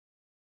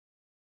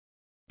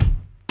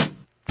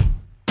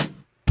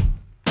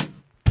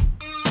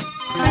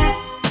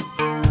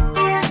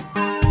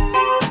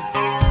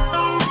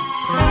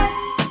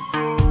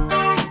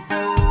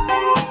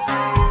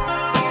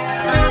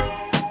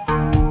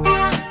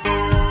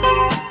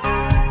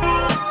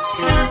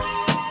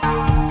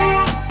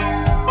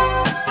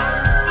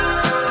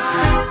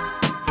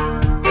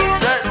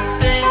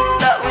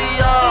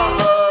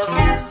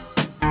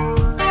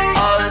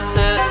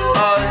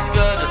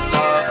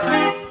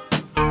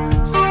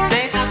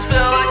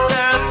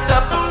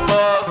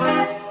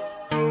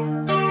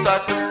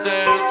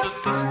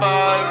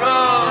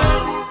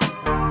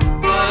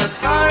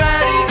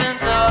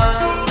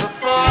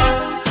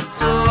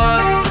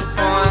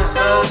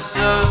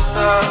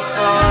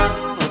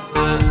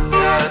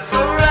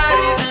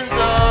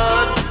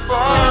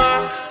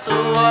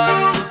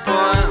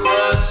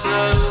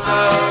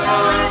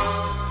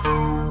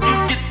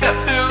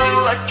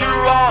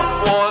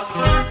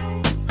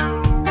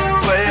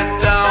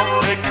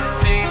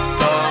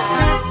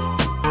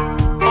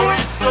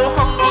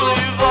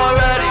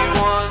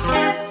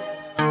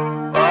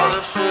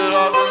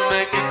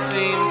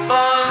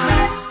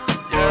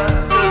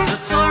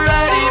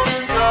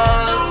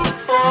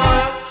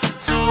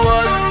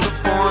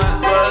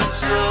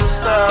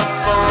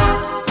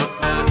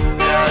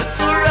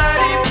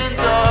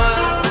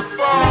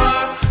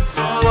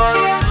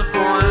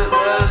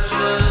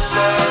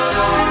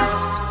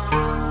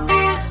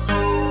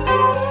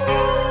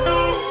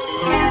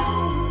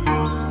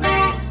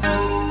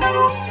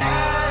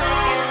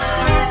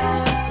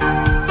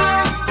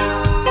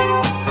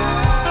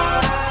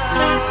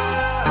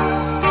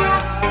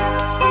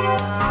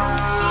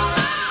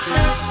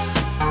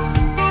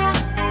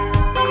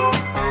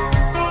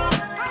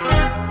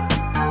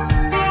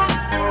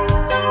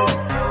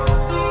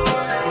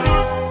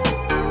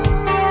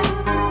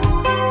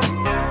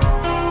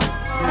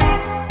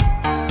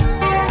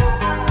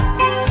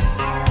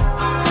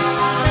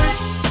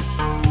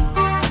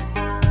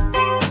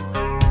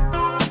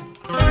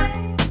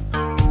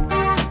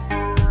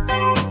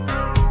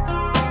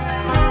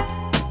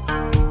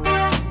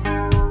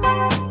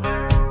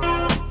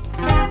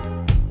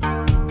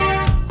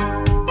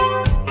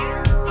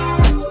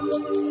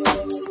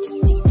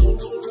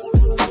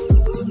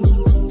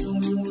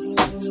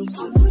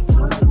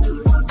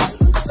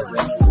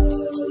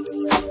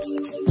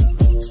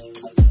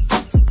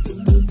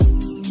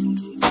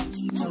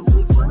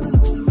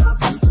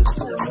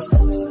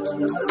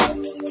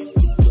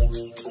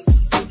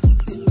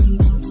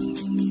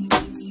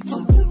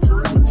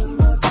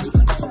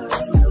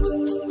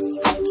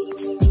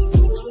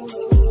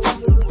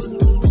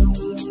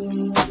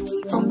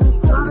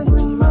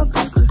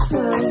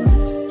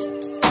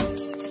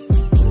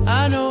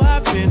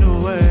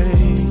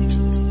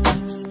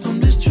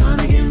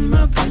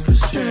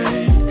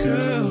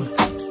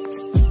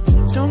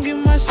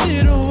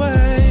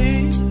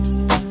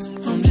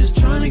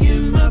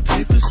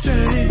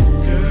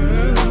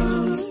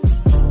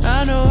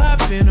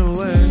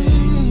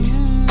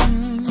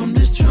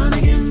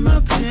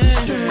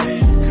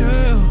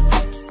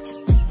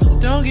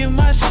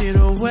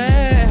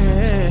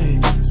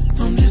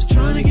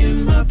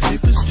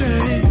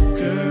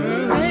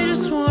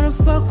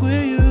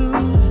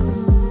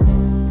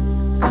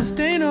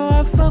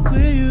I fuck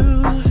with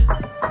you.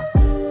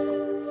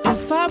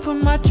 If I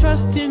put my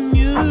trust in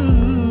you,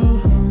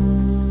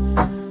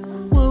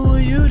 what will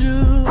you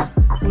do?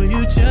 Will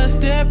you just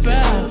step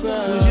out?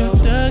 Would you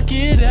thug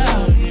it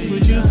out?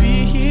 Would you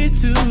be here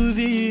to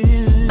the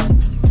end?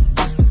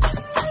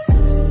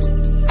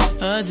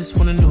 I just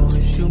wanna know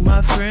if you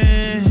my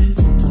friend.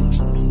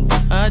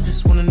 I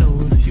just wanna know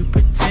if you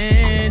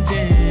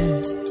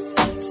pretending.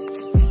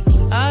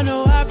 I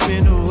know I've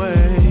been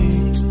away.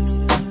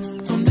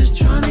 I'm just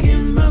trying to get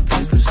my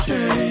paper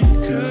straight,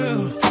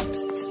 girl.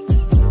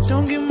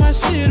 Don't give my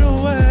shit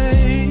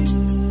away.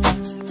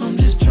 I'm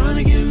just trying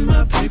to get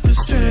my paper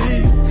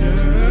straight,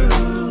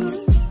 girl.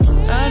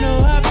 I know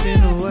I've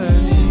been away.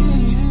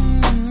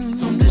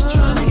 I'm just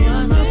trying to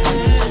get my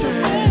paper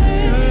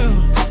straight, girl.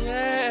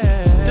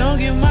 Don't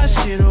give my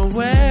shit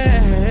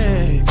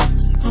away.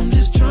 I'm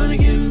just trying to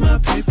get my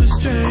paper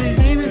straight,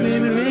 baby,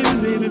 baby, baby,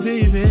 baby,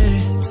 baby.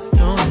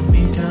 Don't let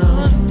me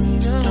down,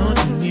 don't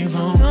do me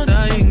wrong, 'cause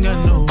I ain't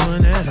got no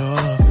one at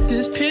all.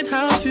 This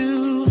penthouse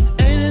view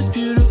ain't as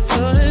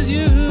beautiful as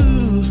you.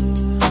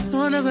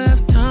 Won't ever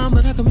have time,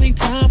 but I can make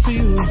time for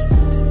you.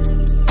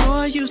 Oh,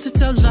 I used to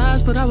tell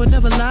lies, but I would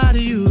never lie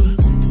to you.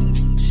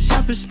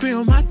 Shopping spree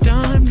on my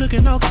dime,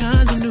 looking all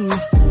kinds of new.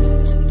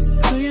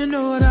 Do you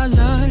know what I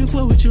like?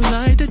 What would you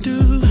like to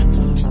do?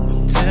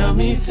 Tell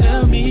me, I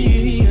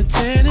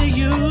tell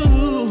you.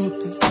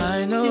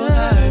 I know,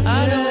 yeah, I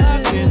know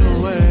I've been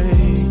away.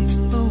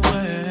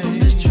 I'm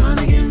just trying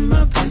to get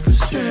my paper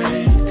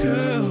straight,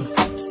 girl.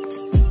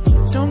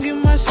 Don't give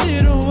my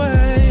shit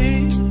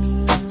away.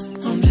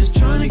 I'm just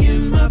trying to get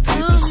my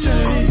paper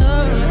straight,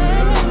 girl.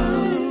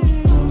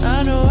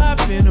 I know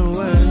I've been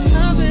away.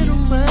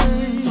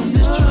 I'm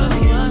just trying to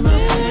get my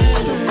paper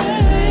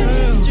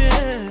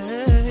straight,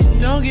 girl.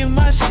 Don't give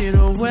my shit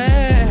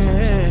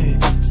away.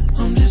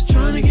 I'm just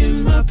trying to get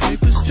my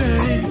paper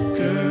straight,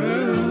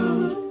 girl.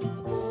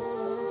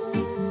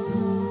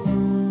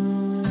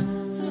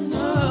 I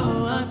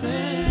know I've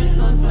been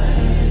away.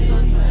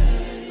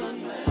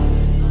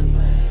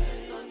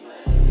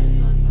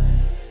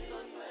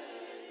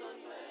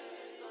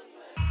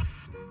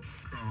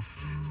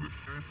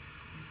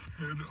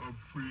 Head up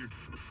free.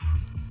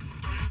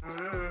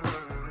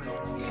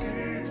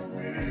 Keep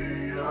me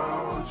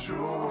out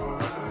your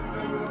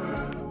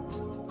head.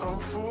 I'm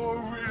for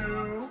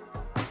real.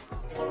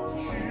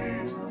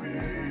 Keep me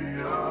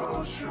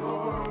out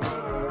your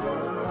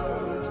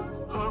head.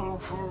 I'm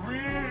for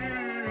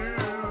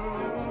real.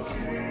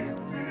 Keep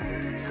me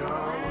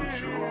out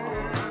your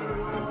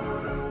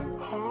head.